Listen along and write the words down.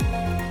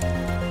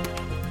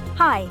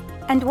Hi,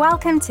 and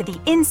welcome to the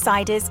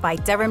Insiders by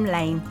Durham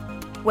Lane,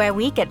 where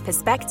we get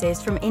perspectives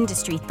from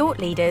industry thought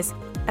leaders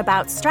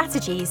about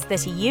strategies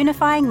that are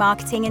unifying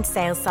marketing and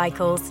sales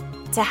cycles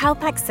to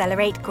help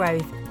accelerate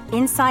growth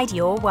inside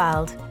your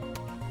world.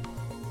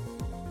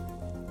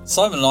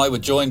 Simon and I were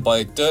joined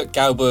by Dirk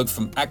Gauwberg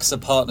from AXA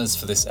Partners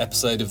for this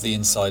episode of The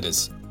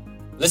Insiders.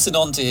 Listen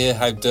on to hear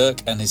how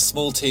Dirk and his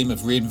small team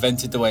have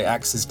reinvented the way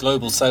AXA's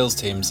global sales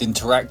teams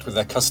interact with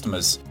their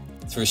customers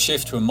through a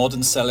shift to a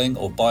modern selling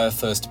or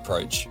buyer-first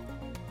approach.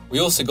 We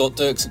also got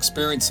Dirk's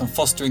experience on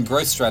fostering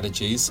growth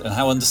strategies and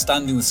how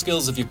understanding the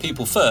skills of your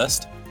people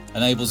first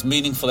enables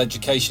meaningful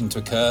education to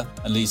occur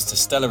and leads to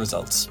stellar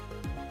results.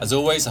 As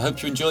always, I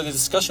hope you enjoy the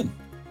discussion.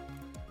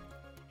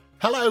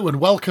 Hello and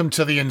welcome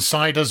to The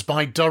Insiders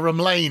by Durham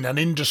Lane, an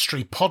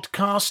industry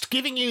podcast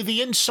giving you the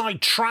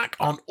inside track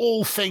on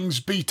all things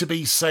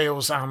B2B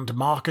sales and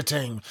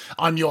marketing.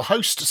 I'm your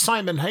host,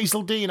 Simon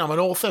Hazeldine. I'm an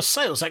author,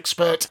 sales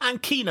expert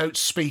and keynote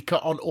speaker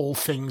on all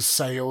things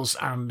sales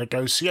and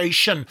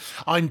negotiation.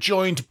 I'm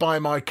joined by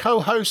my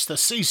co-host, the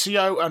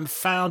CCO and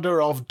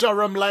founder of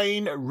Durham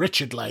Lane,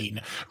 Richard Lane.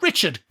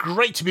 Richard,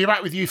 great to be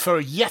back with you for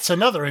yet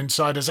another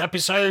Insiders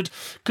episode.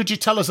 Could you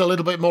tell us a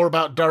little bit more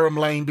about Durham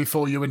Lane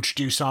before you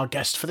introduce our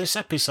guest for this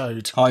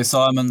episode? Hi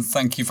Simon,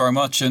 thank you very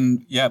much,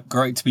 and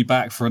great to be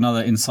back for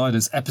another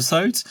Insiders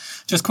episode.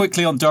 Just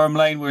quickly on Durham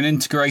Lane, we're an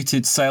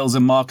integrated sales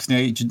and marketing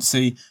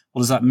agency.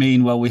 What does that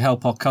mean? Well, we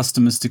help our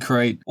customers to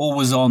create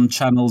always-on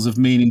channels of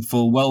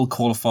meaningful,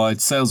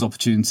 well-qualified sales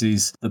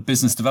opportunities that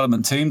business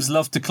development teams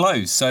love to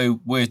close.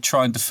 So we're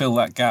trying to fill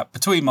that gap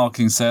between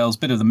marketing and sales,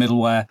 bit of the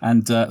middleware,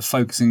 and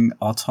focusing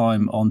our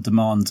time on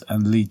demand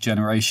and lead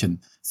generation.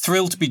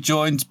 Thrilled to be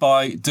joined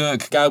by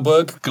Dirk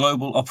Gauwberg,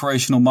 Global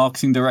Operational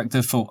Marketing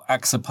Director for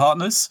AXA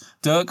Partners.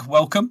 Dirk,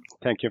 welcome.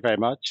 Thank you very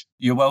much.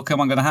 You're welcome.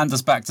 I'm going to hand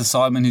us back to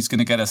Simon, who's going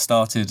to get us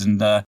started,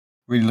 and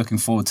really looking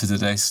forward to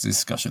today's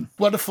discussion.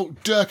 Wonderful.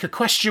 Dirk, a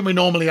question we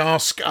normally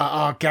ask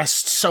our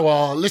guests so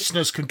our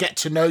listeners can get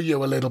to know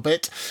you a little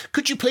bit.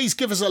 Could you please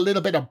give us a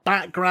little bit of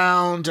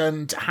background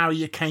and how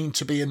you came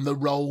to be in the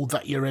role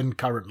that you're in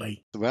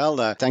currently?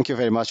 Well, thank you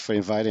very much for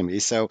inviting me.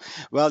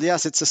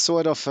 Yes, it's a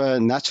sort of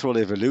natural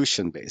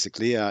evolution,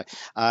 basically.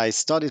 I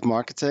studied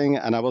marketing,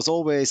 and I was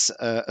always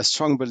a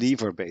strong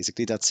believer,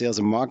 basically, that sales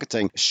and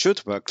marketing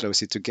should work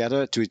closely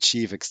together to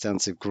achieve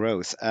extensive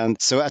growth. And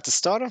so at the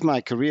start of my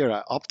career,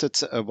 I opted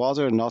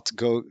rather not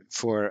go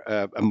for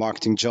a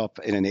marketing job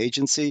in an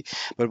agency,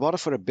 but rather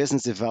for a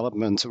business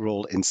development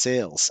role in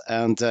sales.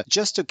 And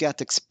just to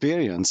get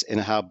experience in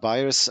how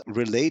buyers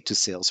relate to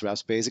sales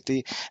reps,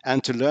 basically,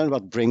 and to learn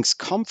what brings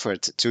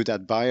comfort to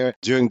that buyer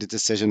during the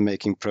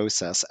decision-making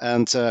process.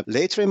 And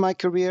later in my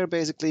career,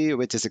 basically,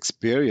 with this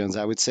experience,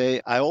 I would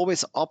say I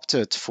always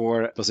opted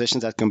for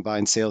positions that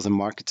combine sales and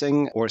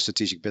marketing or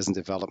strategic business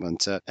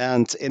development.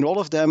 And in all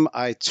of them,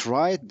 I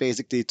tried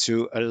basically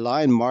to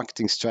align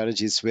marketing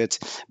strategies with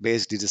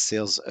basically the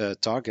sales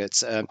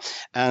targets.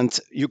 And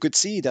you could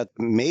see that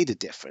made a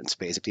difference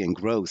basically in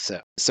growth.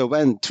 So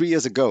when 3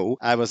 years ago,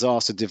 I was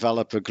asked to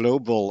develop a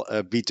global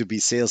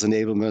B2B sales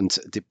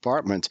enablement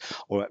department,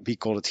 or we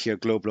call it here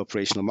Global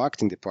Operational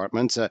Marketing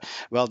Department,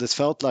 this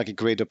felt like a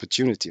great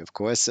opportunity, of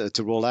course,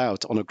 to roll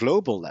out on a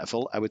global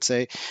level, I would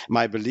say,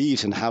 my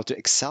beliefs in how to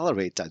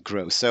accelerate that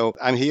growth. So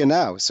I'm here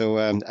now. So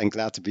I'm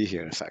glad to be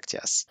here, in fact,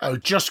 yes. Oh,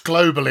 just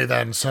globally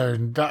then. So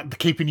that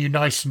keeping you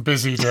nice and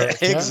busy,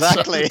 Dirk.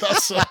 Exactly.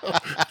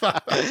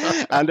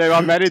 And there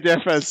are many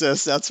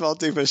differences. That's one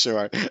thing for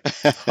sure.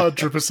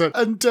 100%.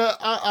 And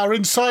our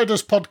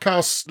Insiders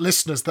podcast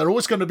listeners, they're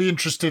always going to be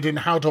interested in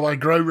how do I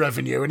grow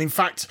revenue? And in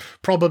fact,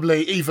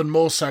 probably even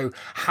more so,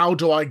 how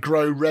do I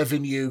grow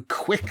revenue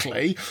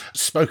quickly?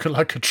 Spoken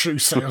like a true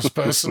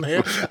salesperson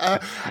here.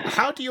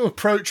 How do you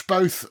approach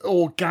both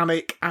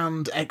organic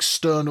and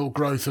external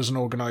growth as an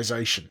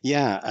organization?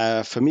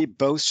 For me,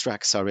 both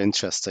tracks are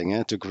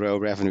interesting to grow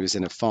revenues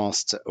in a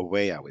fast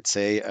way, I would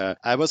say.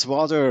 I was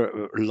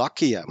rather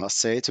lucky, I must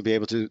say, to be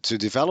able to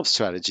develop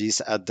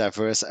strategies at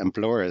diverse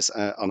employers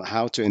on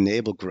how to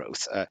enable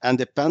growth. And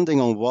depending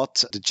on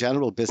what the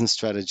general business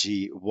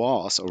strategy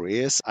was or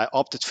is, I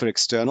opted for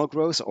external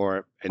growth,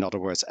 or in other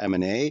words,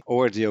 M&A,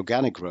 or the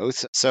organic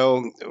growth.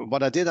 So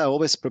what I did, I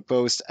always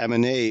proposed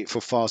M&A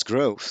for fast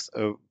growth.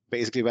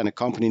 Basically, when a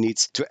company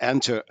needs to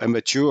enter a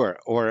mature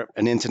or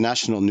an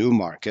international new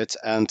market,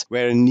 and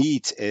where a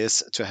need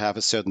is to have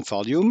a certain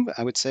volume,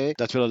 I would say,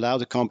 that will allow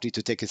the company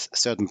to take a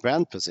certain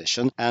brand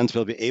position and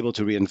will be able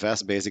to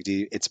reinvest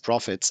basically its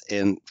profits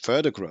in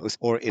further growth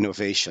or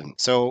innovation.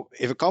 So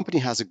if a company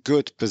has a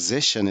good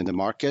position in the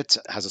market,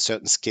 has a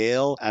certain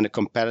scale and a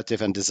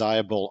competitive and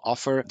desirable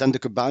offer, then the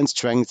combined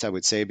strength, I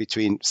would say,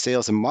 between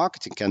sales and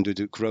marketing can do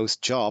the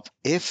growth job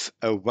if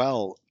a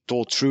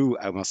thought through,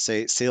 I must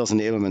say, sales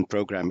enablement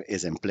program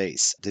is in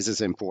place. This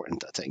is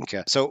important, I think.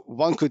 So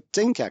one could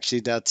think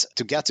actually that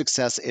to get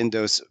success in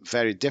those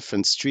very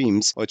different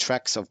streams or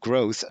tracks of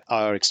growth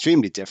are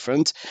extremely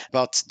different,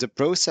 but the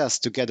process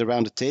to get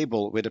around the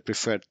table with a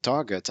preferred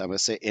target, I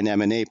must say, in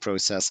M&A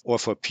process or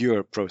for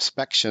pure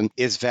prospection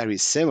is very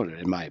similar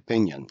in my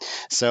opinion.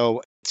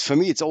 So For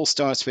me, it all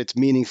starts with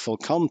meaningful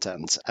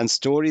content and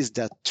stories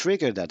that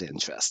trigger that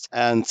interest.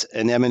 And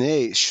in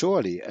M&A,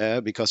 surely,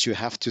 because you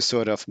have to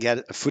sort of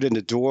get a foot in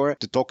the door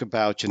to talk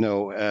about,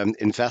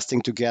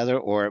 investing together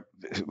or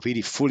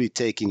really fully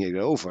taking it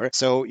over.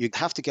 So you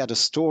have to get a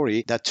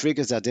story that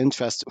triggers that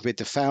interest with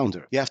the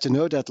founder. You have to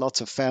know that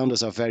lots of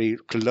founders are very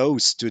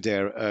close to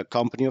their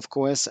company, of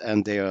course,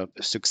 and they are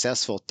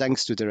successful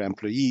thanks to their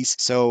employees.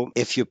 So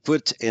if you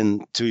put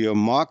into your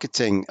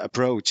marketing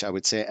approach, I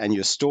would say, and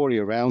your story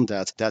around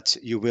that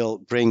you will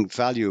bring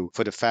value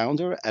for the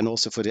founder and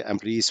also for the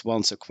employees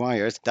once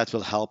acquired, that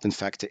will help, in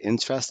fact, the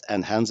interest.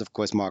 And hence, of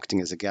course, marketing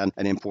is, again,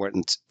 an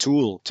important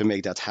tool to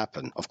make that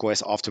happen. Of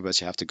course, afterwards,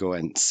 you have to go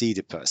and see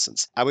the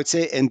persons. I would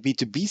say in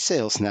B2B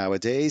sales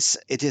nowadays,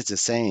 it is the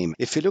same.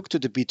 If you look to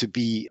the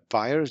B2B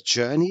buyer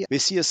journey, we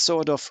see a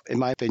sort of, in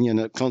my opinion,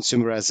 a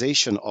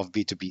consumerization of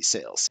B2B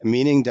sales,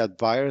 meaning that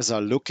buyers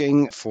are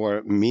looking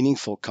for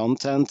meaningful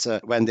content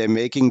when they're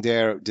making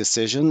their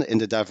decision in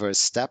the diverse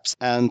steps.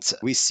 And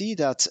we see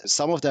that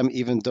some of them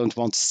even don't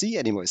want to see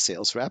any more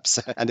sales reps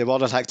and they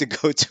want to like to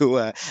go to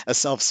a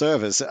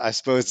self-service. I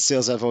suppose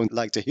sales reps won't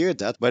like to hear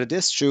that, but it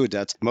is true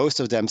that most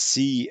of them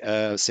see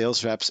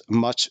sales reps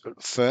much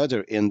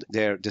further in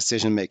their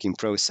decision-making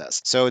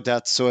process. So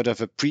that sort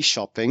of a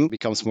pre-shopping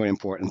becomes more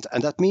important.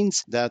 And that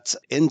means that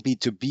in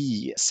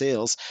B2B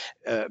sales,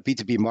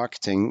 B2B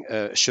marketing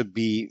should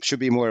be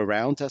more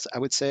around that, I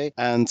would say.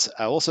 And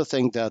I also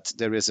think that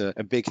there is a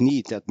big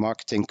need that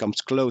marketing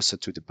comes closer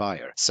to the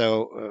buyer.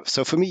 So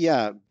for me,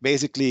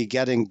 basically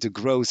getting the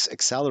growth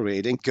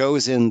accelerating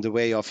goes in the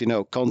way of,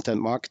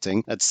 content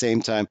marketing at the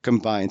same time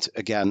combined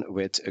again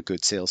with a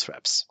good sales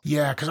reps.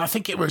 Yeah, because I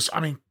think it was,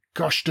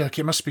 gosh, Dirk,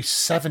 it must be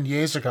 7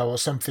 years ago or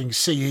something.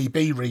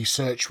 CEB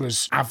research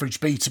was average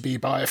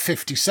B2B buyer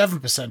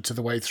 57% of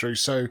the way through.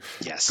 So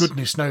yes.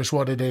 Goodness knows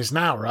what it is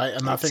now, right?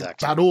 And exactly. I think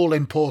that all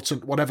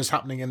important, whatever's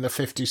happening in the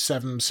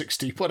 57,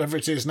 60, whatever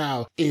it is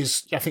now,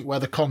 is, I think, where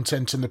the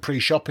content and the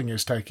pre-shopping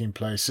is taking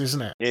place,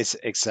 isn't it? It's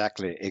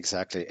exactly.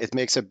 It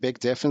makes a big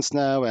difference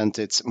now, and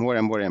it's more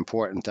and more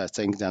important, I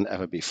think, than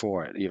ever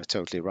before. You're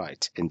totally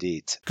right,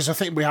 indeed. Because I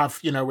think we have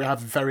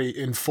very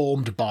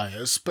informed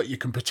buyers, but you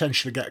can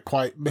potentially get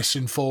quite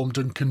misinformed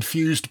and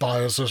confused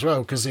buyers as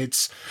well, because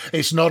it's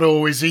not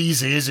always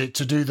easy, is it,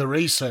 to do the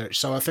research.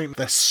 So I think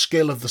the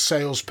skill of the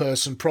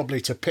salesperson probably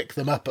to pick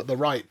them up at the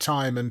right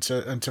time and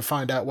to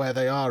find out where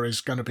they are is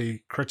going to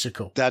be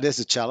critical. That is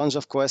a challenge,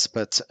 of course,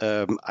 but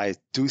I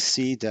do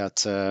see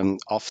that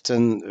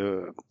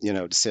often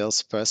the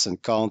salesperson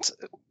can't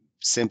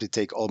simply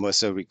take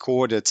almost a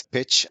recorded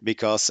pitch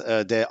because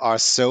they are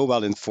so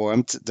well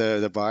informed,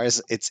 the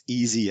buyers. It's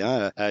easy.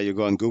 You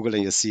go on Google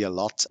and you see a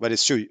lot, but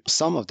it's true.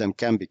 Some of them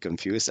can be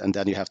confused and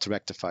then you have to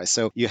rectify.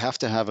 So you have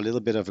to have a little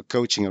bit of a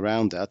coaching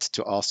around that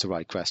to ask the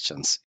right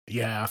questions.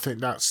 Yeah, I think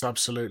that's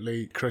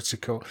absolutely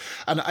critical.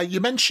 And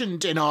you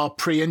mentioned in our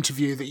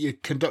pre-interview that you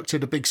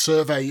conducted a big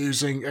survey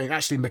using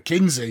actually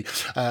McKinsey,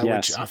 yes.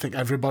 which I think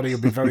everybody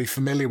will be very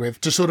familiar with,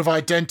 to sort of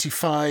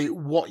identify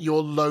what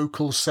your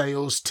local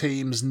sales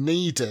teams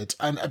needed.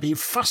 And I'd be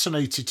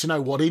fascinated to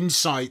know what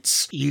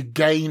insights you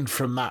gained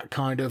from that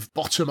kind of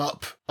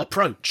bottom-up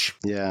approach.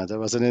 Yeah, that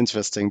was an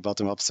interesting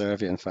bottom-up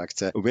survey, in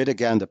fact, with,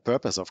 again, the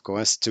purpose, of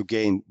course, to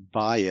gain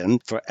buy-in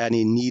for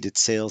any needed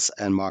sales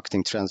and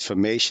marketing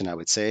transformation, I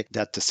would say,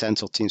 that the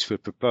central teams will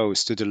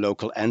propose to the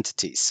local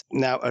entities.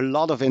 Now, a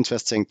lot of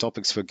interesting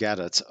topics were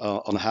gathered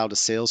on how the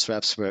sales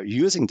reps were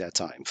using their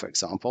time, for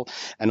example,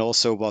 and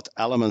also what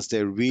elements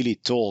they really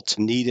thought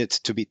needed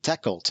to be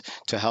tackled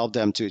to help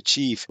them to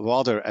achieve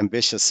rather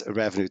ambitious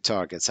revenue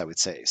targets, I would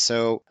say.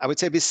 So I would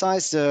say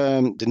besides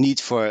the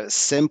need for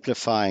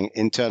simplifying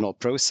internal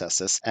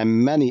processes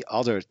and many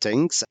other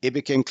things, it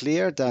became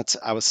clear that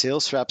our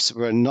sales reps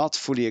were not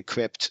fully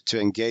equipped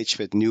to engage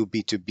with new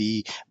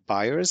B2B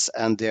buyers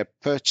and their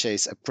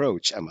purchase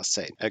approach, I must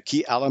say.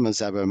 Key elements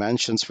that were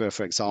mentioned were,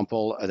 for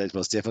example, that it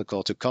was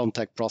difficult to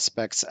contact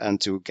prospects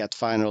and to get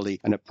finally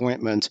an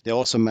appointment. They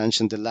also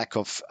mentioned the lack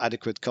of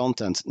adequate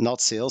content, not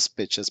sales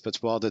pitches, but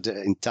rather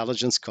the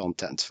intelligence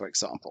content, for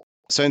example.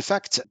 So in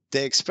fact,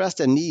 they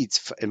expressed a need,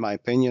 in my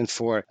opinion,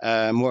 for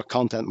more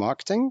content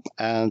marketing,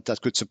 and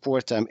that could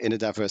support them in the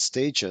diverse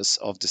stages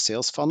of the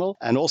sales funnel,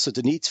 and also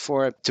the need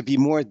to be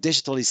more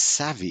digitally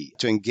savvy,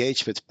 to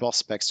engage with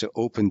prospects, to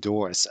open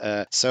doors.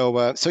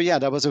 So yeah,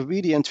 that was a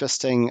really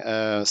interesting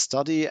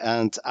study,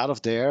 and out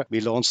of there, we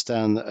launched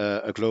then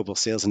a global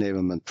sales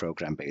enablement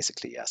program,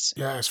 basically, yes.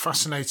 Yeah, it's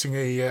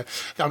fascinating.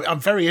 I'm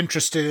very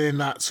interested in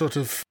that sort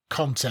of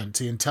content,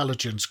 the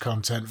intelligence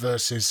content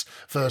versus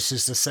the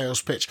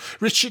sales pitch.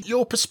 Richard,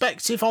 your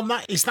perspective on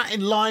that, is that in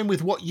line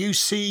with what you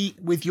see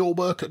with your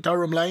work at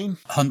Durham Lane?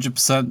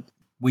 100%.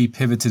 We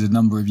pivoted a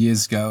number of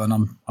years ago, and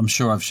I'm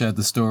sure I've shared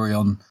the story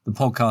on the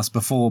podcast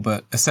before,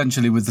 but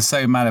essentially with the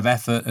same amount of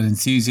effort and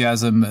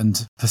enthusiasm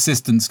and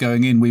persistence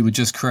going in, we were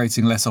just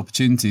creating less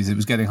opportunities. It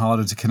was getting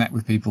harder to connect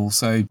with people.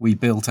 So we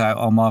built out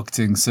our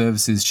marketing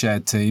services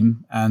shared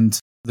team, and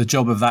The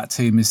job of that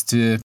team is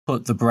to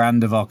put the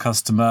brand of our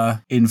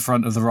customer in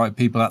front of the right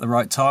people at the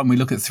right time. We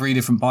look at 3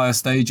 different buyer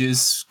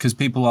stages because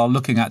people are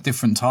looking at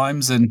different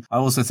times. And I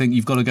also think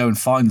you've got to go and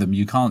find them.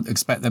 You can't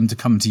expect them to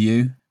come to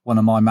you. One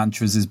of my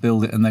mantras is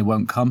build it and they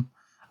won't come.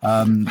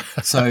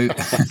 So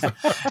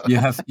you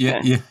have,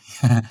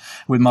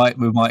 with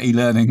my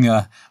e-learning,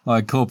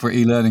 my corporate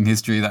e-learning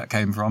history that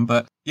came from.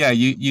 But yeah,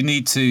 you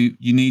need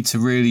to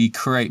really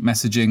create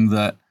messaging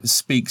that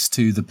speaks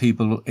to the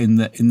people in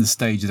the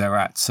stage they're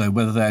at. So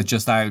whether they're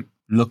just out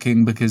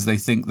looking because they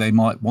think they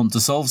might want to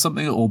solve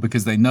something, or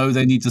because they know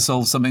they need to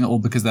solve something, or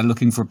because they're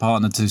looking for a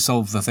partner to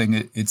solve the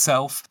thing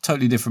itself,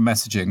 totally different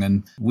messaging.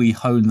 And we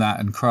hone that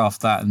and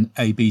craft that and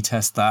A/B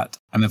test that.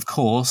 And of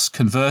course,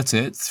 convert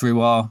it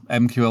through our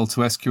MQL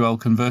to SQL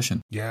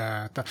conversion.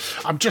 Yeah,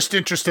 I'm just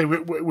interested.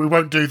 We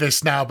won't do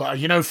this now, but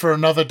for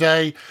another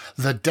day,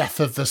 the death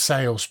of the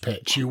sales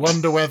pitch. You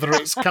wonder whether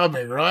it's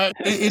coming, right?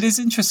 It is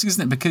interesting,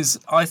 isn't it?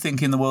 Because I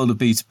think in the world of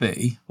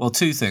B2B, well,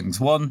 2 things.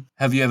 One,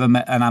 have you ever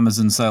met an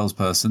Amazon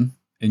salesperson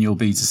in your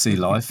B2C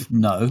life?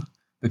 No,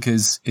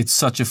 because it's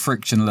such a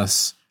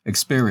frictionless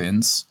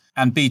experience.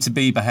 And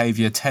B2B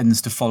behavior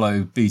tends to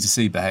follow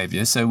B2C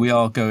behavior. So we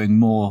are going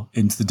more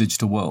into the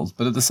digital world.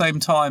 But at the same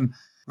time,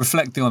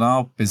 reflecting on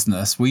our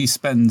business, we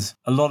spend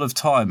a lot of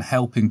time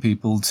helping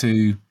people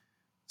to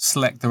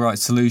select the right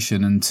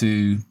solution and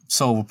to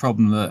solve a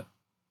problem that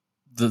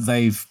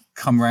they've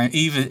come around,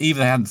 either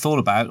they hadn't thought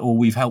about, or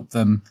we've helped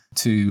them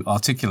to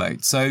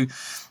articulate. So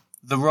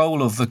the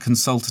role of the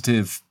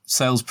consultative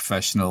sales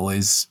professional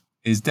is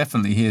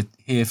definitely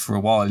here for a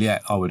while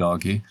yet, I would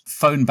argue.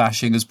 Phone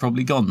bashing has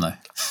probably gone though.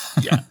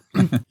 Yeah.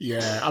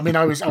 Yeah. I mean,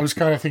 I was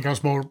kind of think I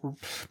was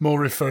more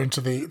referring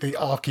to the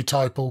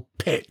archetypal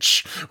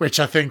pitch, which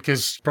I think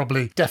has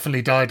probably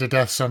definitely died a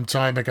death some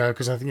time ago,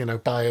 because I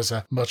think, buyers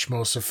are much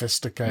more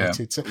sophisticated.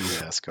 Yeah. So,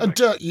 that's correct. and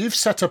Dirk, you've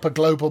set up a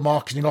global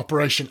marketing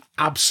operation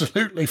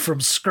absolutely from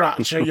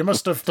scratch. You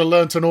must have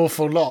learnt an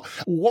awful lot.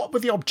 What were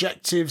the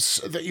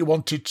objectives that you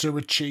wanted to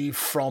achieve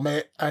from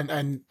it?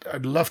 And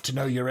I'd love to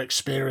know your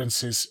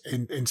experiences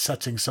in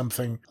setting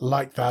something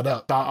like that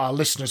up. Our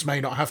listeners may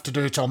not have to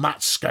do it on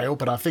that scale,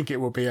 but I think it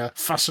will be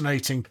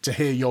fascinating to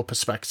hear your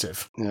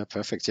perspective. Yeah,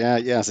 perfect. Yeah,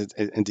 yes,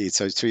 indeed.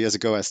 So 3 years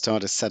ago, I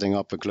started setting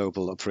up a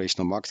global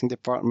operational marketing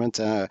department,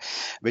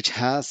 which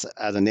has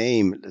as an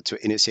aim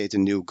to initiate a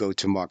new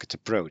go-to-market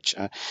approach.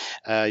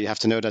 You have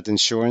to know that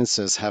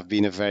insurances have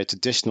been a very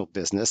traditional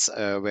business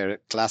where a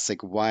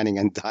classic whining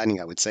and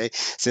dining, I would say,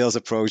 sales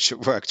approach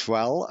worked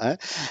well,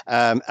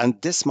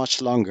 and this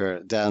much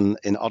longer than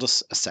in other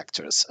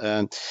sectors.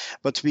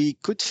 But we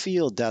could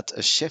feel that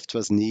a shift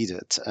was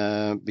needed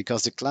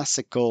because the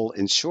classical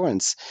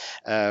insurance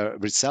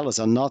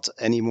resellers are not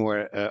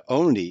anymore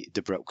only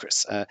the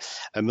brokers.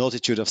 A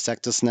multitude of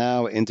sectors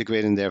now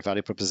integrating their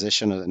value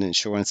proposition and an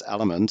insurance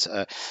element.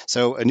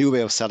 So a new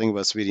way of selling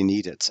was really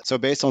needed. So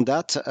based on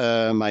that,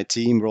 my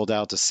team rolled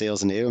out a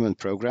sales enablement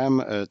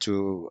program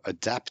to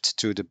adapt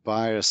to the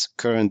buyer's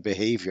current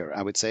behavior,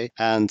 I would say,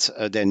 and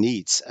their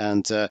needs.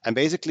 And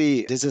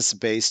basically, this is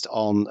based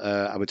on,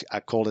 I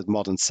call it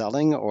modern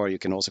selling, or you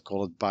can also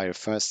call it buyer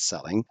first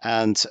selling.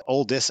 And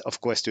all this,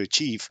 of course, to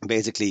achieve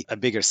basically a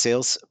bigger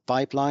sales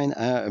pipeline,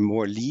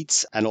 more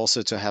leads, and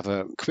also to have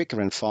a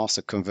quicker and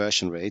faster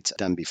conversion rate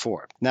than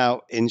before.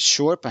 Now, in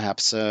short,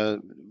 perhaps,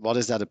 what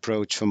is that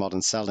approach for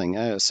modern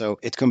selling? So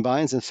it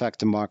combines, in fact,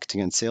 the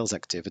marketing and sales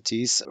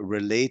activities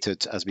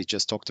related, as we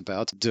just talked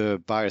about,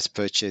 the buyer's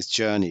purchase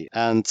journey.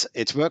 And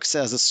it works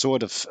as a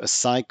sort of a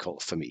cycle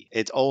for me.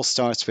 It all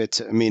starts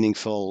with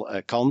meaningful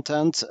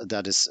content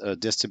that is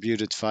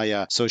distributed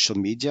via social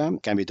media,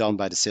 can be done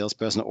by the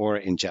salesperson or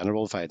in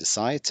general via the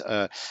site,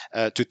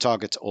 to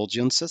target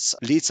audiences.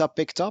 Leads are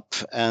picked up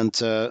and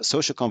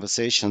social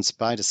conversations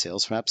by the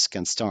sales reps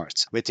can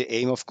start with the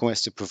aim, of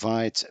course, to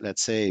provide,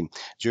 let's say,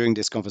 during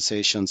these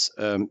conversations,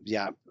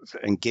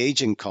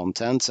 engaging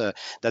content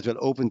that will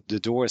open the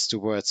doors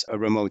towards a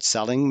remote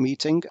selling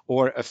meeting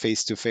or a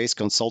face-to-face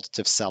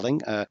consultative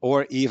selling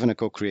or even a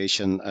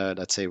co-creation,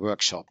 let's say,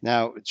 workshop.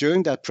 Now,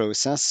 during that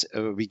process,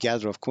 we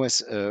gather, of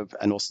course,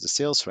 and also the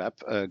sales rep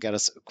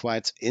gathers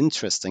quite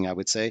interesting, I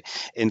would say,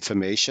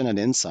 information and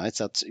insights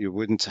that you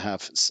wouldn't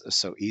have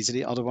so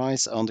easily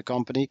otherwise on the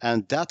company.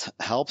 And that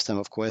helps them,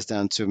 of course,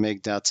 then to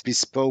make that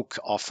bespoke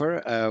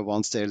offer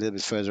once they're a little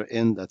bit further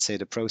in, let's say,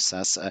 the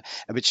process,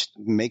 which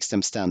makes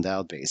them stand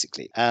out,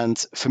 basically.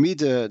 And for me,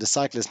 the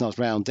cycle is not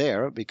round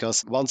there,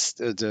 because once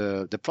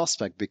the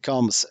prospect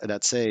becomes,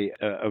 let's say,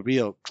 a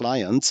real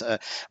client,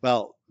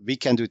 we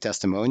can do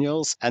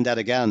testimonials, and that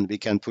again we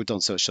can put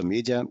on social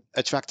media,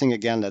 attracting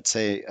again, let's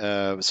say,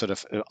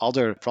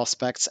 other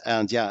prospects,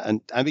 and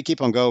we keep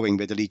on going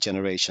with the lead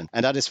generation,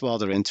 and that is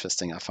rather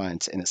interesting, I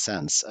find, in a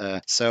sense.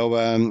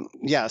 So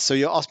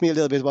you asked me a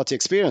little bit what the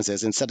experience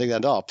is in setting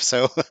that up.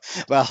 So,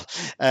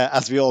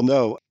 as we all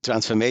know,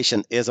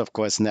 transformation is, of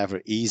course, never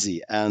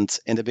easy, and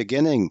in the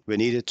beginning we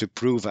needed to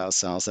prove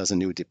ourselves as a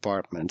new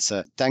department.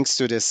 Thanks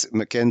to this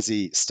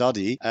McKinsey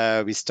study,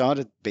 we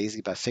started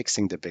basically by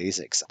fixing the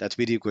basics, that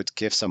we could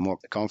give some more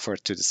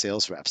comfort to the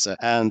sales reps.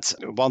 And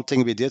one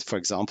thing we did, for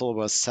example,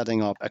 was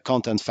setting up a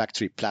content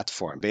factory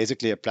platform,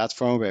 basically a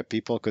platform where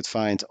people could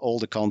find all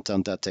the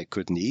content that they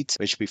could need,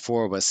 which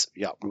before was,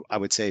 I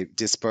would say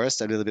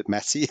dispersed, a little bit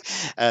messy.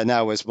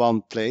 Now was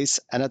one place.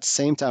 And at the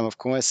same time, of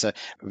course,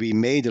 we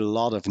made a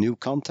lot of new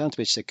content,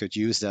 which they could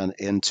use then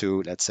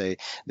into, let's say,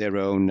 their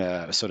own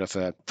sort of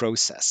a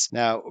process.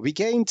 Now,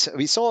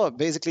 we saw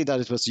basically that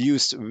it was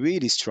used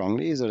really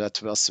strongly. So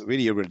that was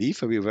really a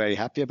relief. We were very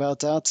happy about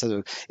that.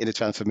 So in the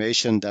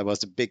transformation, that was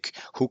the big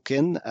hook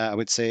in, I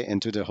would say,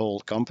 into the whole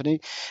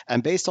company.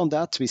 And based on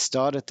that, we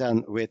started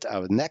then with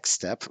our next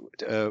step,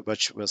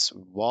 which was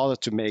rather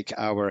to make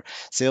our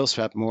sales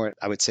rep more,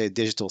 I would say,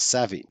 digital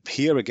savvy.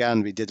 Here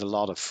again, we did a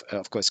lot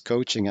of course,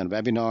 coaching and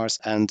webinars.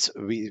 And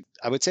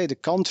I would say the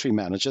country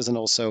managers and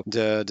also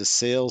the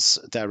sales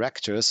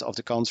directors of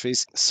the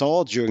countries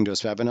saw during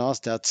those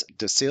webinars that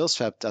the sales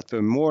rep that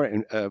were more,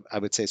 I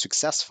would say,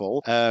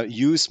 successful,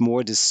 used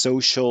more the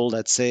social,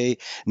 let's say,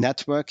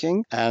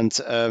 networking. And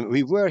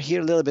we were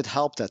here a little bit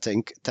helped, I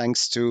think,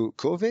 thanks to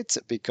COVID,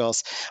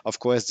 because, of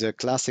course, the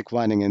classic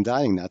wining and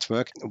dining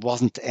network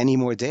wasn't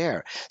anymore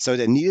there. So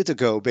they needed to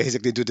go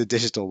basically to the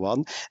digital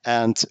one.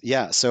 And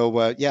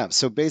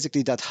so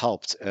basically that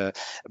helped.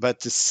 But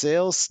the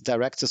sales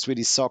directors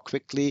really saw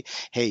quickly,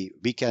 hey,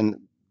 we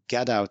can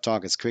get our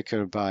targets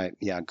quicker by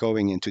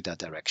going into that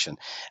direction.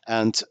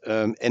 And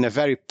in a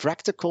very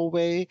practical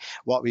way,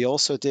 what we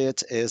also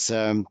did is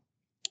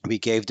we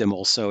gave them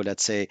also,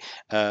 let's say,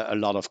 a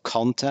lot of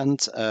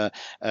content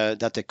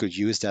that they could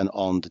use then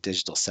on the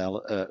digital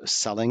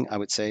selling, I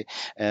would say,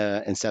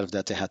 instead of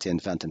that they had to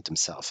invent it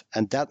themselves.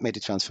 And that made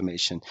the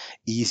transformation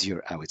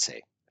easier, I would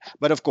say.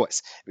 But of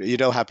course, you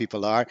know how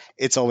people are.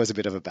 It's always a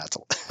bit of a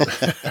battle.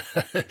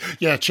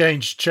 Yeah,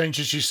 change,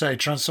 as you say,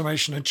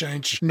 transformation and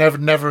change,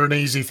 never an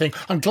easy thing.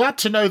 I'm glad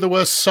to know there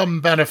were some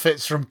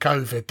benefits from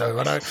COVID, though.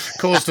 I know it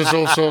caused us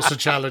all sorts of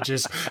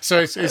challenges.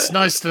 So it's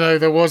nice to know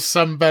there was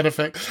some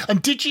benefit.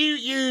 And did you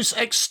use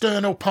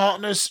external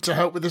partners to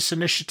help with this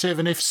initiative?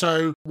 And if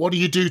so, what do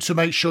you do to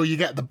make sure you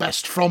get the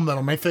best from them?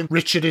 I mean, I think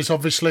Richard is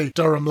obviously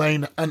Durham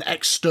Lane, an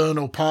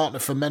external partner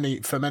for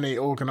many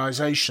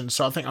organisations.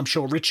 So I'm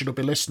sure Richard will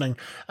be listening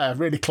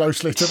really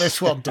closely to this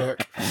one,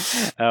 Dirk.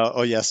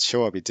 Oh yes,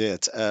 sure, we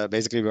did.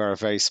 Basically, we are a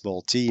very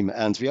small team,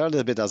 and we are a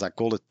little bit, as I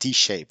call it,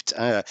 T-shaped.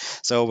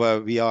 So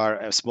we are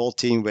a small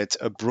team with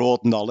a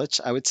broad knowledge,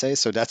 I would say.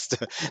 So that's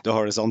the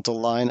horizontal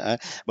line.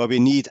 But we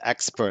need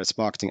experts,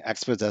 marketing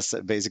experts. That's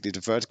basically the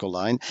vertical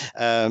line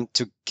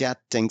to get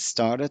things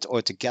started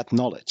or to get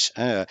knowledge.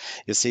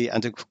 You see,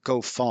 and to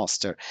go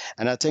faster.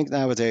 And I think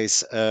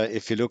nowadays,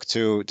 if you look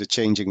to the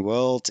changing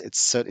world, it's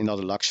certainly not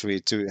a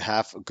luxury to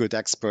have good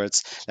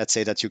experts, let's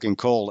say, that you can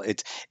call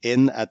it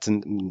in at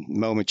the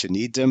moment you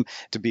need them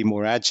to be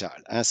more agile.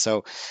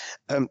 So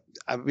I'm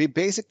a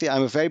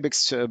very big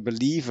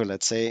believer,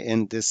 let's say,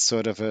 in this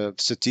sort of a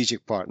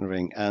strategic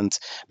partnering. And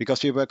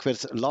because we work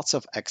with lots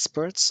of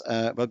experts,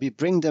 but we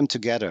bring them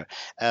together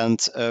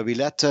and we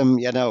let them,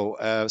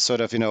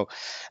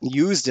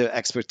 use the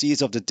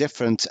expertise of the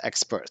different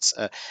experts.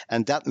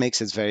 And that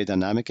makes it very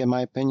dynamic, in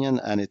my opinion,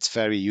 and it's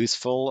very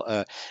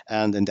useful.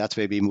 And in that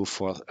way, we move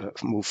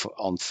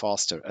on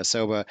faster.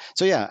 So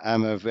yeah,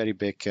 I'm a very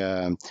big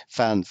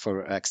fan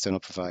for external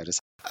providers.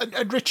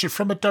 And Richard,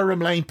 from a Durham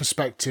Lane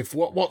perspective,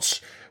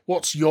 what's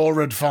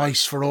your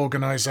advice for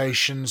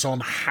organisations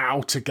on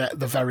how to get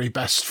the very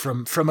best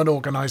from an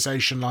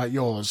organisation like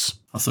yours?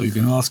 I thought you were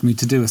going to ask me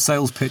to do a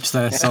sales pitch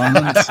there,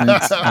 Simon.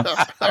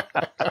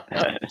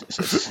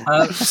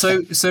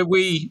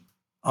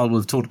 I will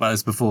have talked about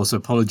this before, so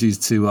apologies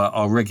to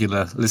our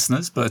regular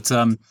listeners. But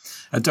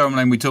at Durham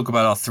Lane, we talk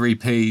about our 3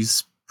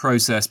 Ps: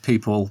 process,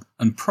 people,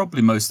 and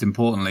probably most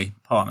importantly,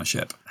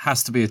 partnership. It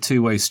has to be a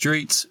two-way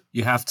street.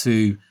 You have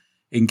to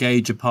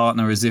engage a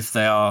partner as if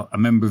they are a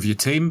member of your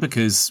team,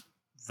 because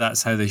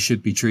that's how they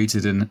should be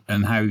treated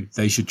and how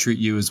they should treat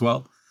you as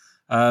well.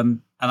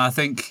 And I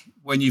think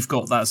when you've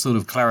got that sort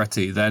of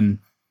clarity, then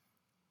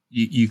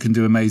you can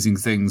do amazing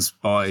things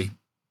by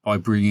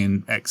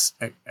bringing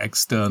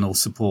external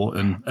support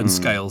and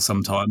scale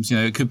sometimes. You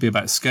know, it could be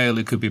about scale,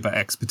 it could be about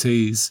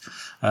expertise.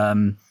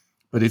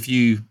 But if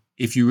you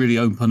really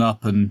open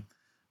up and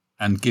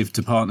give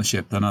to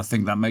partnership, then I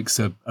think that makes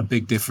a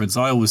big difference.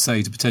 I always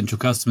say to potential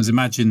customers,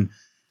 imagine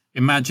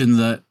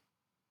that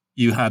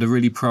you had a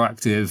really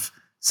proactive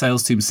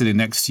sales team sitting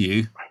next to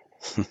you.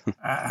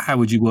 How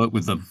would you work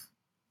with them?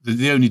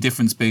 The only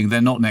difference being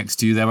they're not next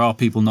to you. There are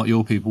people, not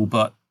your people,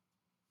 but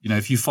you know,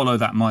 if you follow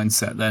that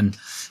mindset, then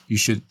you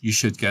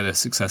should get a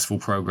successful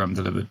program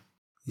delivered.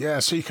 Yeah,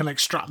 so you can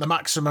extract the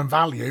maximum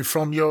value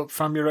from your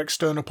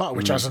external partner,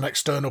 which as an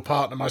external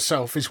partner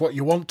myself is what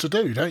you want to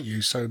do, don't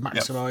you? So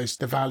maximise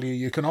the value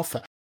you can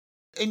offer.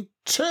 In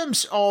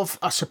terms of,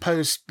 I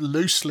suppose,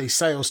 loosely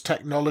sales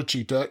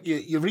technology, Dirk,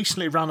 you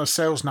recently ran a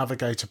Sales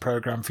Navigator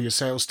program for your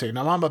sales team.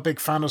 Now, I'm a big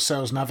fan of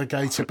Sales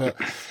Navigator, but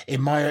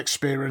in my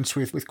experience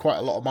with quite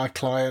a lot of my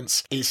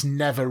clients, it's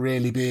never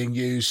really being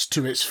used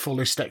to its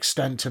fullest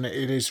extent, and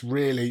it is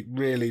really,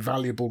 really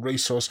valuable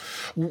resource.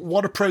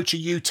 What approach are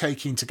you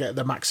taking to get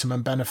the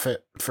maximum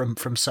benefit from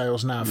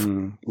Sales Nav?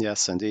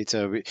 Yes, indeed.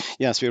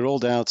 We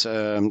rolled out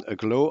on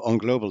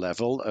global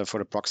level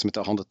for approximately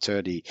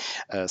 130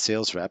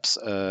 sales reps,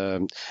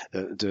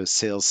 the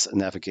Sales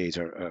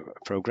Navigator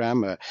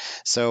program.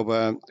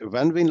 So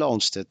when we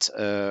launched it,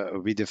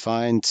 we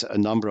defined a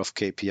number of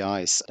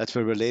KPIs that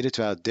were related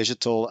to our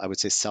digital, I would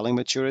say, selling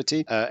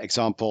maturity.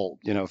 Example,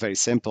 very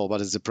simple.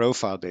 What is the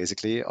profile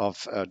basically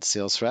of the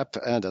sales rep?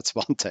 That's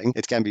one thing.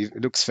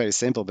 It looks very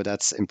simple, but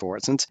that's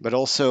important. But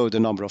also the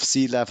number of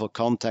C-level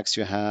contacts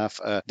you have,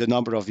 the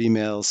number of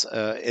emails,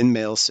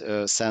 in-mails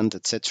sent,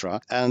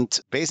 etc. And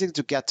basically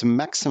to get the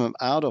maximum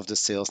out of the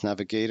Sales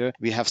Navigator,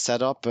 we have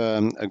set up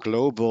a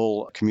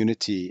global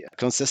community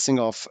consisting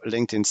of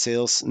LinkedIn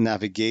Sales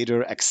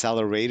Navigator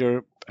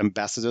Accelerator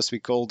ambassadors, we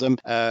call them,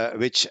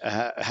 which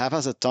have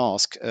as a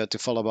task to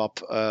follow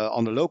up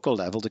on the local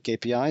level, the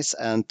KPIs,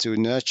 and to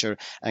nurture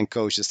and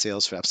coach the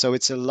sales rep. So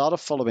it's a lot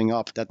of following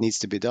up that needs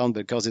to be done,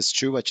 because it's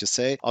true what you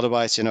say.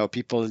 Otherwise,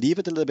 people leave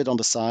it a little bit on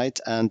the side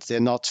and they're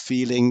not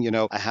feeling,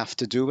 I have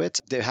to do it.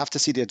 They have to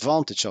see the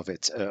advantage of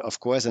it, of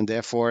course. And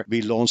therefore,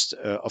 we launched,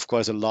 of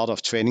course, a lot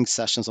of training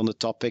sessions on the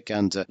topic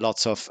and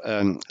lots of,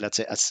 let's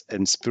say,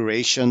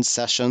 inspiration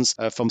sessions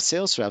from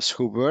sales reps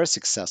who were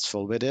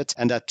successful with it.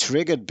 And that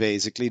triggered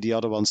basically the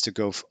other ones to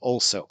go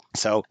also.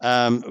 So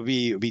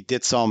we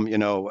did some,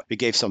 we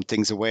gave some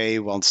things away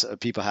once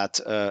people had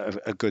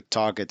a good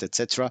target,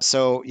 etc.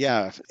 So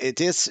yeah,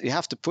 it is, you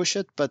have to push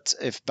it, but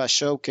if by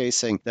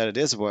showcasing that it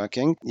is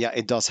working, yeah,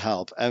 it does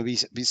help. And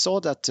we saw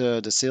that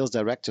the sales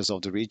directors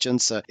of the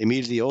regions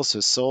immediately also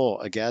saw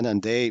again,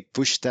 and they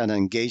pushed and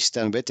engaged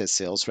them with their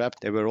sales rep.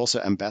 They were also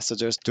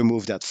ambassadors to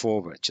move that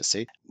forward, you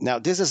see. Now,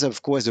 this is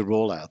of course the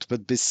rollout,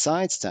 but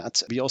besides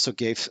that, we also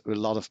gave a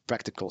lot of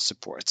practical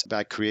support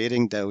by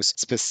creating those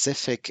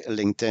specific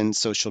LinkedIn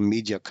social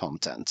media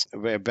content,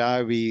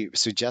 whereby we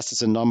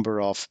suggested a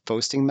number of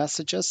posting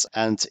messages,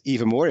 and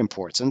even more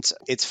important,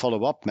 it's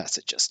follow-up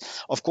messages.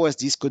 Of course,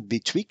 these could be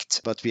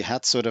tweaked, but we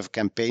had sort of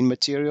campaign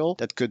material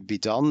that could be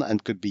done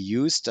and could be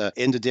used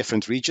in the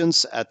different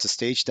regions at the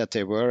stage that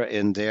they were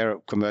in their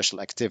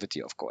commercial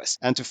activity, of course.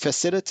 And to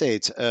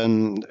facilitate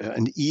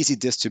an easy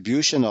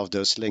distribution of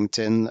those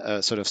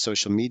LinkedIn sort of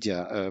social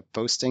media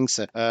postings,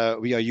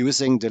 we are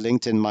using the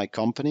LinkedIn My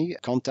Company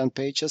content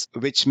pages,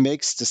 which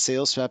makes the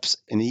sales reps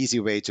an easy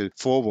way to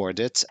forward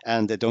it,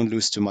 and they don't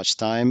lose too much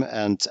time.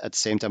 And at the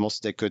same time, also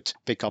they could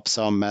pick up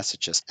some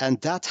messages. And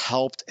that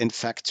helped, in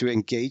fact, to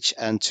engage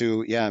and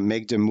to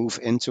make them move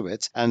into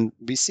it. And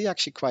we see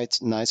actually quite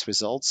nice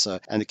results.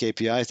 And the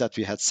KPIs that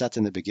we had set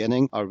in the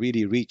beginning are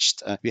really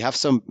reached. We have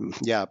some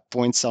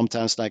points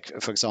sometimes, like,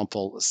 for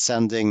example,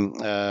 sending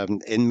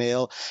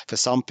in-mail. For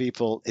some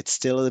people, it's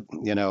still,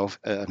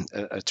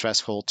 a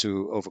threshold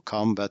to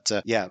overcome. But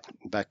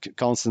back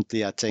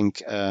constantly, I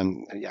think,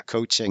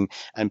 coaching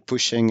and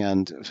pushing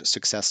and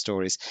success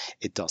stories,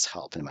 it does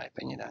help, in my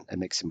opinion. It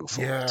makes it move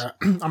forward.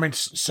 Yeah, I mean,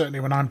 certainly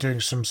when I'm doing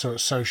some sort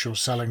of social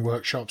selling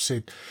workshops,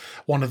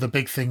 one of the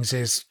big things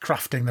is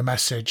crafting the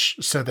message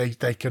so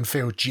they can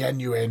feel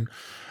genuine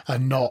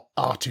and not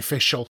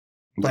artificial.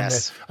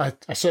 Yes. I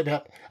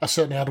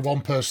certainly had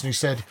one person who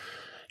said,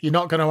 "You're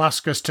not going to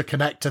ask us to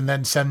connect and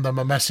then send them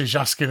a message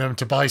asking them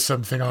to buy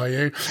something, are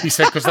you?" He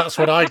said, "Because that's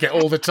what I get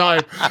all the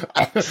time."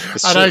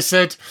 And I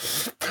said,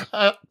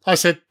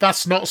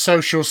 "That's not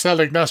social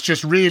selling. That's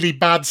just really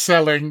bad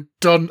selling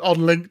done on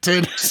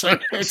LinkedIn." So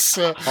it's,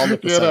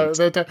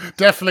 they're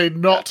definitely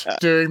not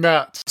doing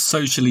that.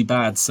 Socially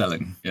bad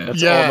selling. Yeah.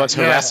 That's almost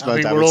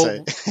harassment, I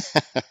would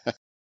say.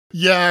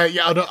 Yeah.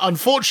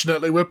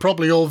 Unfortunately, we're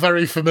probably all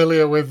very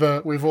familiar with.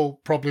 We've all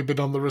probably been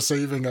on the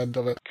receiving end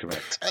of it.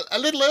 Correct. A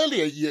little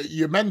earlier,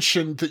 you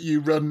mentioned that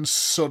you run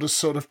sort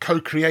of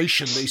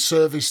co-creation, these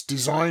service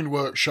design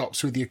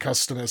workshops with your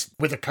customers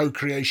with a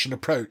co-creation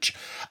approach,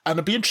 and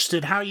I'd be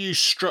interested how you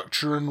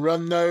structure and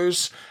run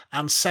those.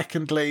 And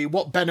secondly,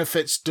 what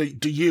benefits do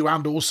you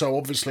and also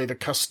obviously the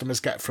customers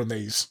get from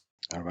these?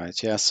 All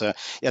right. Yes.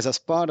 As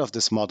part of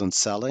this modern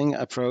selling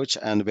approach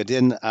and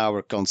within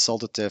our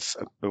consultative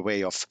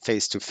way of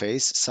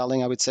face-to-face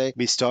selling, I would say,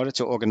 we started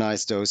to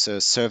organize those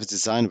service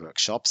design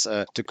workshops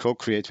to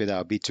co-create with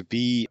our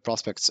B2B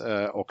prospects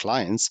or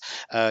clients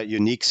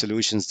unique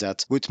solutions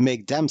that would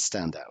make them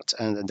stand out.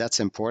 And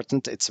that's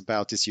important. It's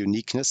about this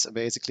uniqueness,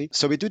 basically.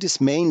 So we do this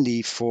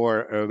mainly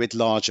with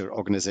larger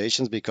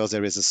organizations because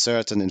there is a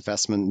certain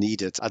investment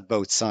needed at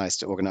both sides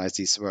to organize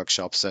these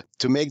workshops.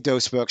 To make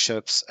those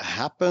workshops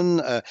happen,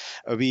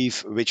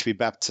 which we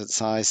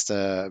baptized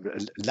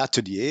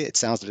L'Atelier. It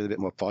sounds a little bit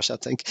more posh, I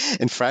think,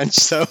 in French.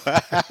 So,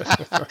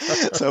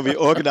 so we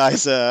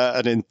organize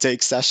an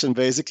intake session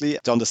basically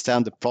to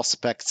understand the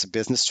prospect's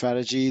business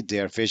strategy,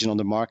 their vision on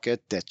the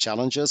market, their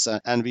challenges,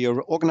 and we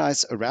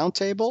organize a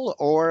roundtable,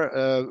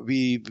 or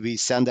we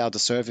send out a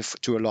survey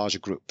to a larger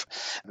group.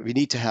 We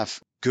need to have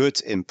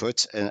good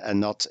input and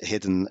not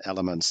hidden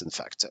elements, in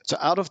fact. So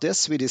out of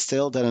this, we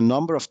distilled then a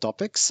number of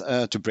topics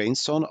to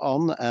brainstorm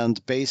on,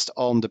 and based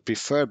on the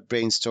preferred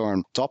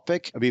brainstorm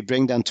topic, we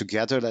bring them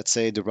together, let's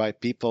say, the right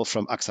people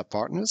from AXA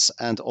Partners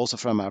and also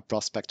from our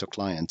prospect or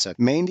client.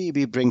 Mainly,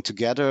 we bring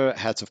together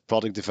heads of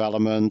product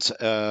development,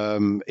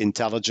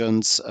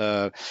 intelligence,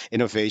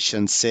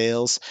 innovation,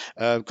 sales,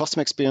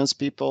 customer experience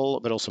people,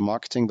 but also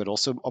marketing, but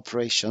also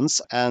operations.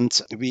 And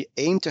we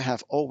aim to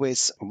have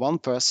always one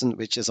person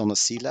which is on a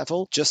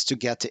C-level, just to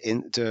get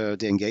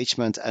the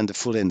engagement and the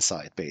full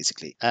insight,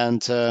 basically.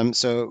 And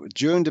so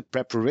during the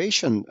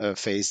preparation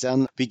phase,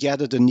 then we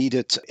gather the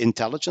needed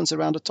intelligence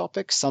around the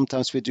topic.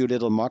 Sometimes we do a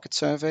little market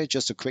survey,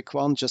 just a quick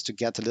one, just to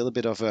get a little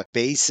bit of a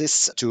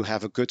basis to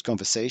have a good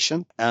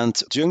conversation. And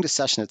during the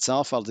session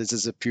itself, well, this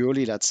is a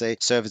purely, let's say,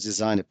 service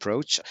design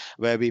approach,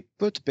 where we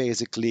put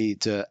basically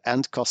the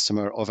end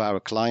customer of our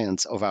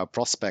client, of our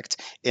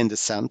prospect, in the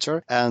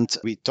center. And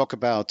we talk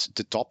about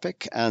the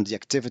topic and the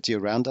activity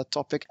around that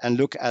topic, and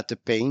look at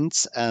the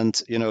pains and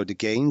the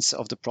gains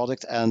of the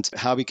product and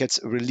how we get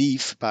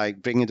relief by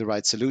bringing the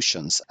right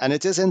solutions. And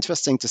it is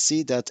interesting to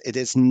see that it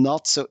is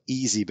not so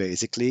easy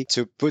basically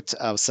to put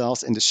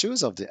ourselves in the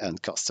shoes of the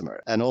end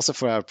customer, and also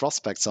for our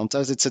prospects.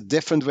 Sometimes it's a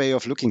different way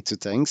of looking to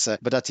things,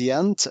 but at the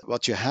end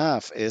what you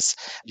have is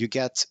you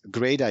get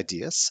great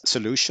ideas,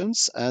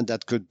 solutions, and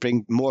that could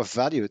bring more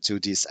value to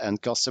this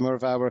end customer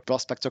of our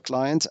prospect or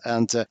client.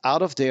 And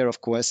out of there,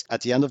 of course,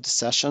 at the end of the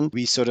session,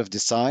 we sort of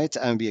decide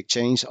and we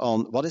exchange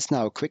on what is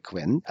now a quick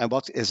win and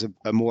what is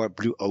a more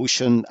blue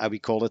ocean, we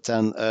call it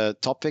then,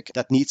 topic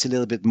that needs a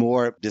little bit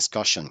more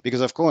discussion. Because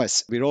of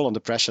course, we're all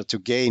under pressure to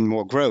gain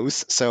more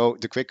growth, so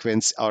the quick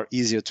wins are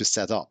easier to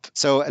set up.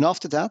 So, and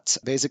after that,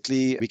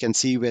 basically, we can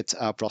see with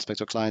our prospect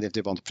or client if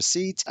they want to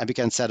proceed, and we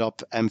can set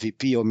up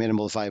MVP or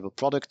minimal viable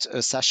product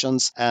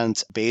sessions,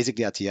 and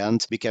basically at the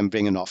end, we can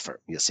bring an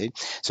offer, you see.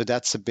 So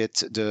that's a bit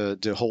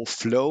the whole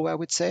flow, I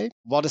would say.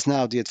 What is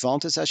now the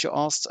advantage, as you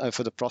asked,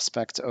 for the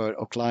prospect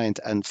or client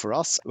and for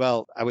us?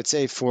 Well, I would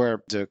say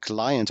for the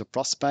client or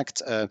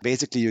prospect,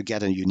 basically you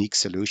get a unique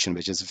solution,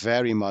 which is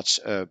very much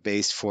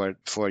based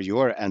for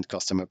your end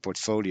customer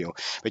portfolio,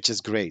 which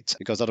is great,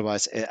 because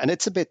otherwise, and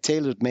it's a bit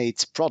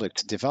tailor-made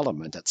product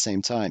development at the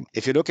same time.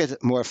 If you look at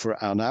it more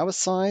on our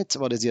side,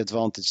 what is the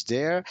advantage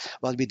there?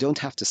 Well, we don't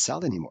have to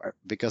sell anymore,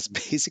 because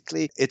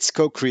basically it's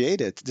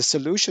co-created. The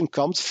solution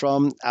comes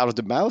from out of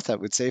the mouth, I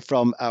would say,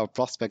 from our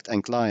prospect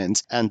and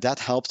client, and that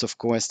helps, of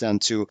course, then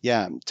to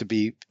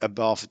be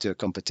above the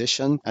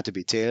competition and to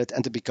be tailored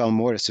and to become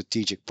more a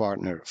strategic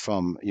partner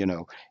from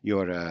your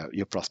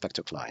prospect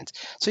or client.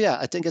 So yeah,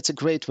 I think it's a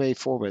great way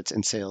forward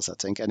in sales, I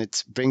think, and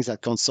it brings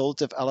that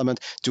consultative element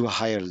to a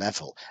higher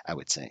level, I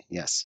would say.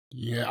 Yes.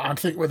 Yeah, I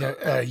think with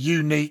a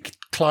unique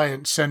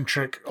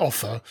client-centric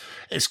offer,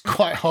 it's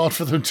quite hard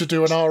for them to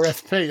do an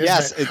RFP, isn't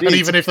yes, it? Indeed. And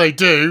even if they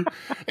do,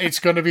 it's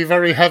going to be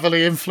very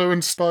heavily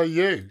influenced by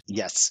you.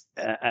 Yes,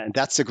 and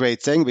that's a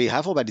great thing. We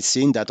have already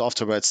seen that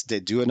afterwards they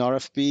do an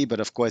RFP, but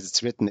of course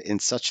it's written in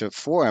such a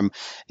form,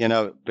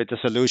 with the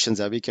solutions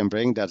that we can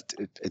bring, that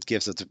it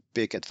gives us a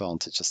big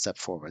advantage, a step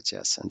forward.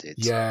 Yes, indeed.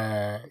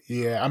 Yeah.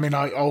 I mean,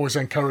 I always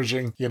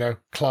encouraging,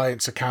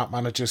 clients, account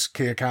managers,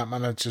 key account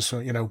managers,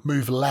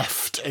 move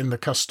left in the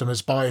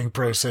customer's buying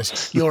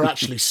process. You're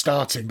actually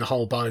starting the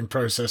whole buying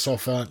process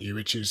off, aren't you?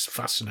 Which is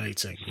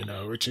fascinating,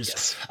 which is,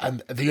 yes.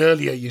 And the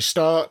earlier you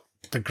start,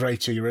 the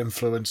greater your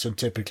influence and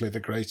typically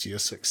the greater your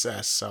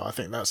success. So I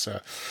think that's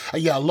a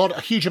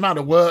huge amount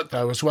of work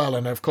though as well.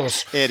 And of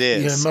course, it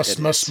is.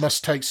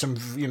 Must take some,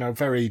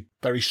 very,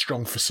 very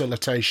strong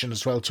facilitation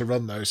as well to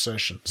run those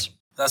sessions.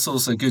 That's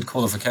also a good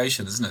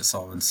qualification, isn't it,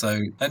 Simon? So,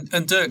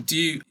 and Dirk, do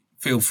you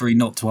feel free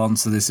not to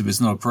answer this if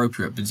it's not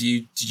appropriate, but did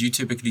you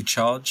typically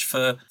charge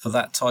for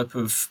that type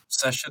of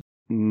session?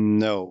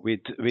 No, we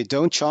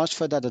don't charge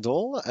for that at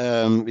all.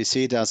 We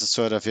see it as a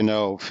sort of,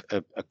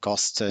 a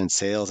cost in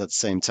sales at the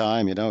same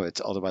time,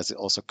 otherwise it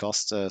also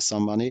costs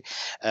some money.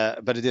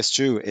 But it is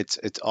true, it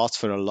asks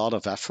for a lot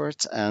of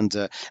effort. And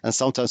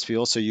sometimes we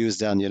also use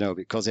then,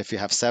 because if you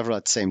have several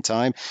at the same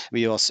time,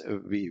 we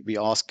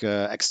ask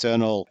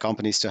external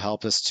companies to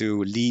help us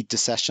to lead the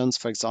sessions,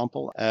 for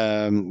example,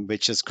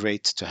 which is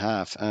great to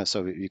have.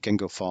 So you can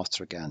go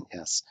faster again,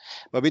 yes.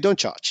 But we don't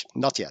charge,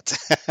 not yet.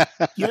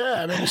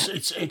 Yeah, I mean,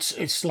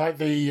 it's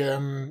like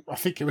I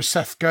think it was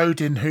Seth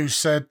Godin who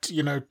said,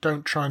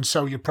 don't try and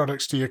sell your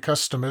products to your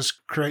customers,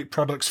 create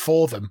products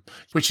for them,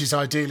 which is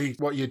ideally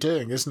what you're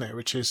doing, isn't it?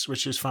 Which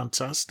is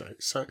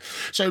fantastic. So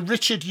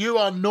Richard, you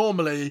are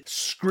normally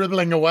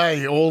scribbling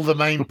away all the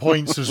main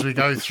points as we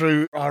go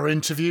through our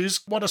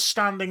interviews. What are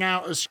standing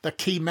out as the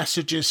key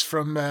messages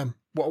from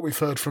what we've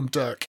heard from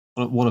Dirk?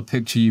 What a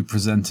picture you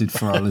presented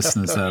for our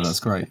listeners there. That's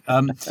great.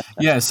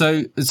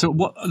 So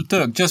what,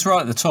 Dirk, just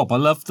right at the top, I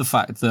love the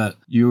fact that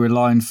you were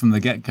aligned from the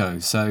get-go.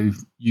 So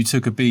you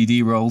took a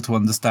BD role to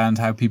understand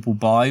how people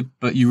buy,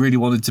 but you really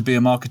wanted to be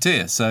a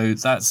marketeer. So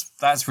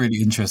that's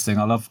really interesting.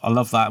 I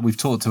love that. We've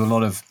talked to a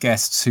lot of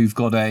guests who've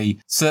got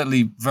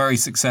certainly very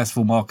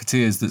successful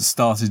marketeers that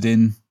started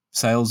in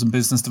sales and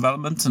business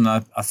development. And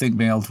I think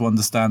being able to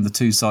understand the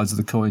two sides of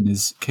the coin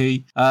is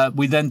key.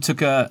 We then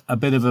took a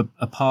bit of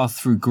a path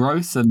through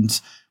growth, and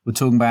we're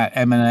talking about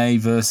M&A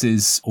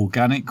versus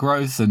organic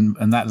growth.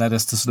 And that led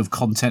us to sort of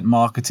content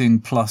marketing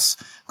plus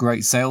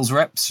great sales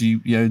reps.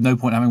 You know, no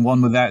point having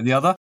one without the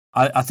other.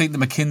 I think the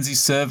McKinsey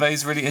survey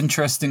is really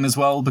interesting as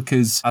well,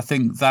 because I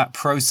think that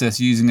process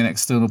using an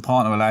external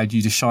partner allowed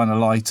you to shine a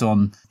light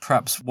on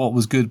perhaps what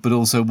was good, but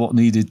also what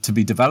needed to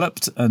be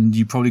developed. And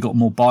you probably got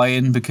more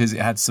buy-in because it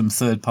had some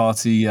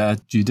third-party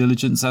due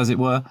diligence, as it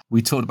were.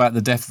 We talked about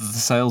the depth of the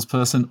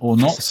salesperson or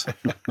not.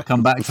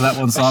 Come back to that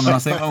one, Simon, I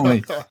think, won't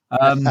we?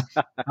 I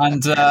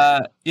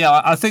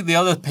think the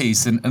other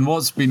piece, and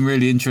what's been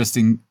really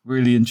interesting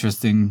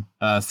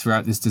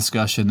throughout this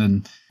discussion,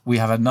 and we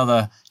have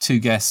another two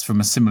guests from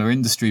a similar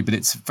industry, but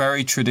it's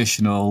very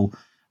traditional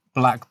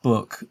black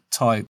book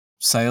type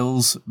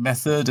sales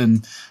method.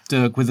 And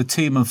Dirk, with a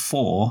team of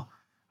 4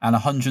 and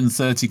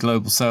 130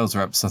 global sales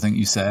reps, I think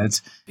you said,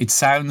 it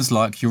sounds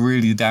like you're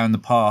really down the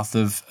path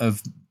of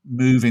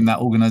moving that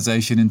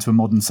organization into a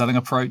modern selling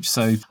approach.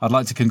 So I'd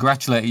like to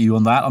congratulate you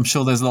on that. I'm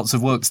sure there's lots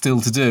of work still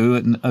to do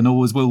and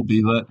always will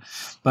be,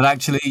 but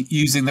actually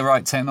using the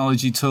right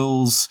technology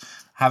tools,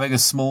 having a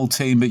small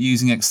team, but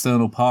using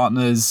external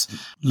partners,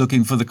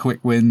 looking for the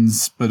quick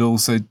wins, but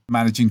also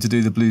managing to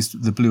do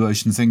the blue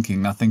ocean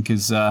thinking, I think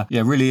is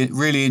really,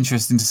 really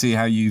interesting to see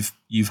how you've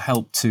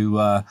helped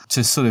to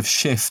sort of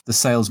shift the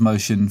sales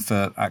motion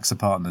for AXA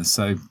Partners.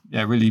 So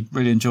yeah, really,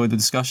 really enjoyed the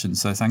discussion.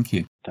 So thank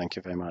you. Thank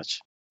you very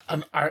much.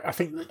 And I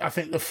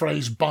think the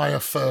phrase buyer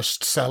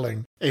first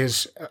selling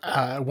is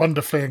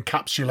wonderfully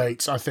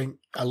encapsulates, I think,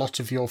 a lot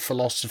of your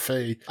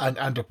philosophy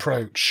and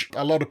approach.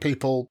 A lot of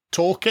people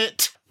talk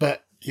it,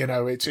 but you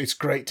know, it's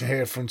great to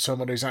hear from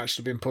someone who's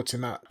actually been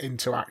putting that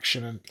into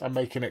action and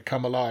making it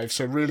come alive.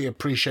 So really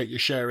appreciate you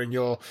sharing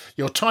your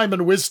time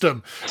and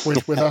wisdom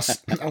with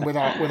us and with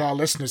our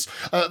listeners.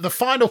 The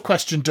final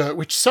question, Dirk,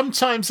 which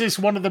sometimes is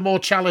one of the more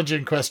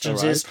challenging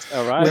questions,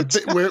 All right.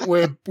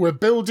 we're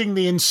building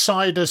the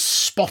Insider's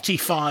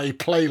Spotify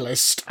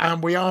playlist,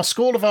 and we ask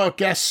all of our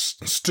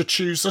guests to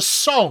choose a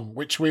song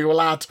which we will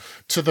add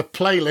to the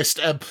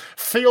playlist.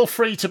 Feel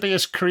free to be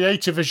as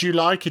creative as you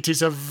like. It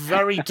is a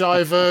very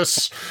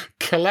diverse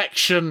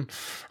collection.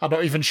 I'm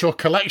not even sure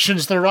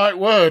collection's the right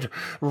word.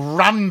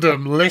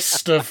 Random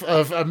list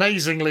of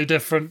amazingly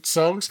different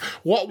songs.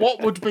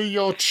 What would be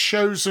your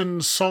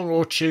chosen song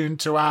or tune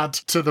to add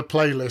to the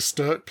playlist,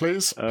 Dirk,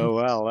 please? Oh,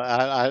 well,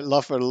 I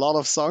love a lot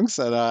of songs,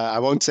 and I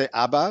won't say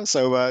ABBA,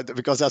 so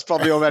because that's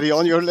probably already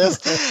on your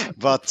list.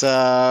 But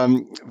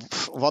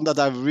one that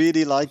I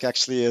really like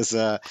actually is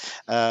A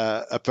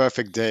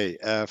Perfect Day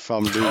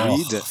from Lou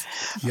Reed.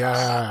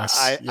 Yes.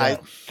 I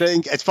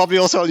think it's probably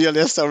also on your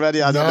list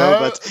already. I don't know,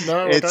 but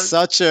it's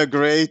such a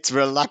great,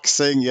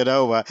 relaxing, and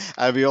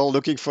we're all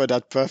looking for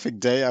that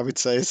perfect day, I would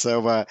say.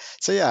 So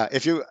yeah,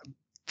 if you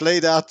play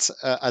that,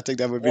 I think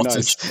that would be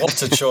nice.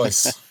 What a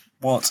choice.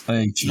 What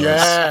a choice.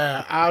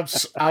 Yeah,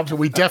 absolutely.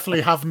 We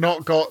definitely have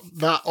not got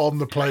that on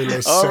the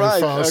playlist all so right,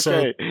 far. Okay.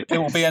 So it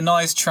will be a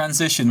nice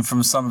transition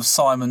from some of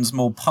Simon's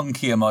more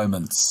punkier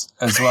moments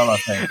as well, I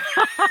think.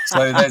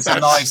 So there's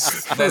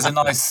a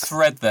nice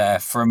thread there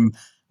from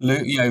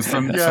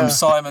from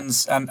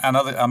Simon's and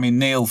other. I mean,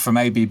 Neil from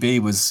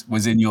ABB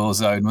was in your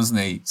zone, wasn't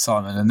he,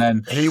 Simon? And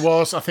then he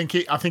was. I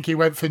think he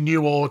went for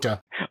New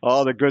Order.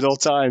 Oh, the good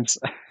old times.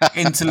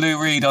 Into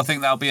Lou Reed. I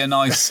think that'll be a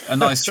nice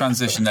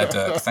transition there,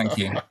 Dirk. Thank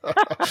you. And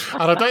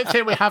I don't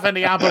think we have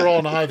any ABBA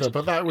on either,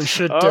 but that we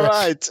should. All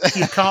right.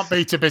 You can't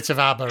beat a bit of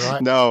ABBA,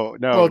 right? No.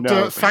 Well,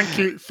 Dirk,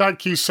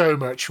 thank you so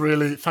much.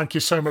 Really, thank you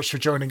so much for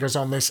joining us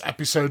on this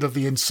episode of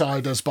The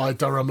Insiders by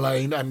Durham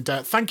Lane, and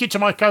thank you to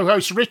my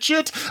co-host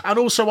Richard, and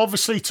also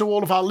obviously to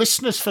all of our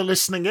listeners for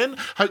listening in.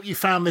 Hope you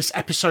found this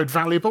episode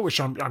valuable, which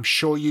I'm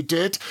sure you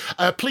did.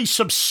 Please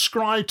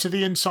subscribe to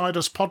the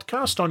Insiders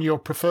podcast on your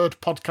preferred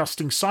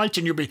podcasting site,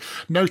 and you'll be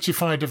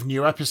notified of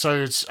new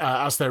episodes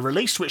as they're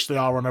released, which they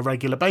are on a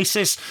regular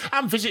basis.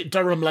 And visit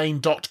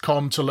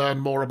durhamlane.com to learn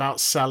more about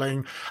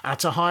selling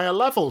at a higher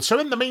level. So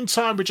in the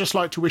meantime, we'd just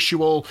like to wish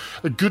you all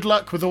good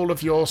luck with all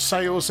of your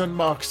sales and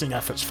marketing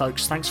efforts,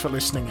 folks. Thanks for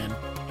listening in.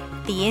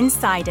 The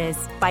Insiders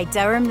by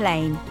Durham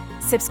Lane.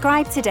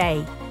 Subscribe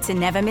today to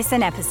never miss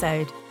an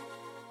episode.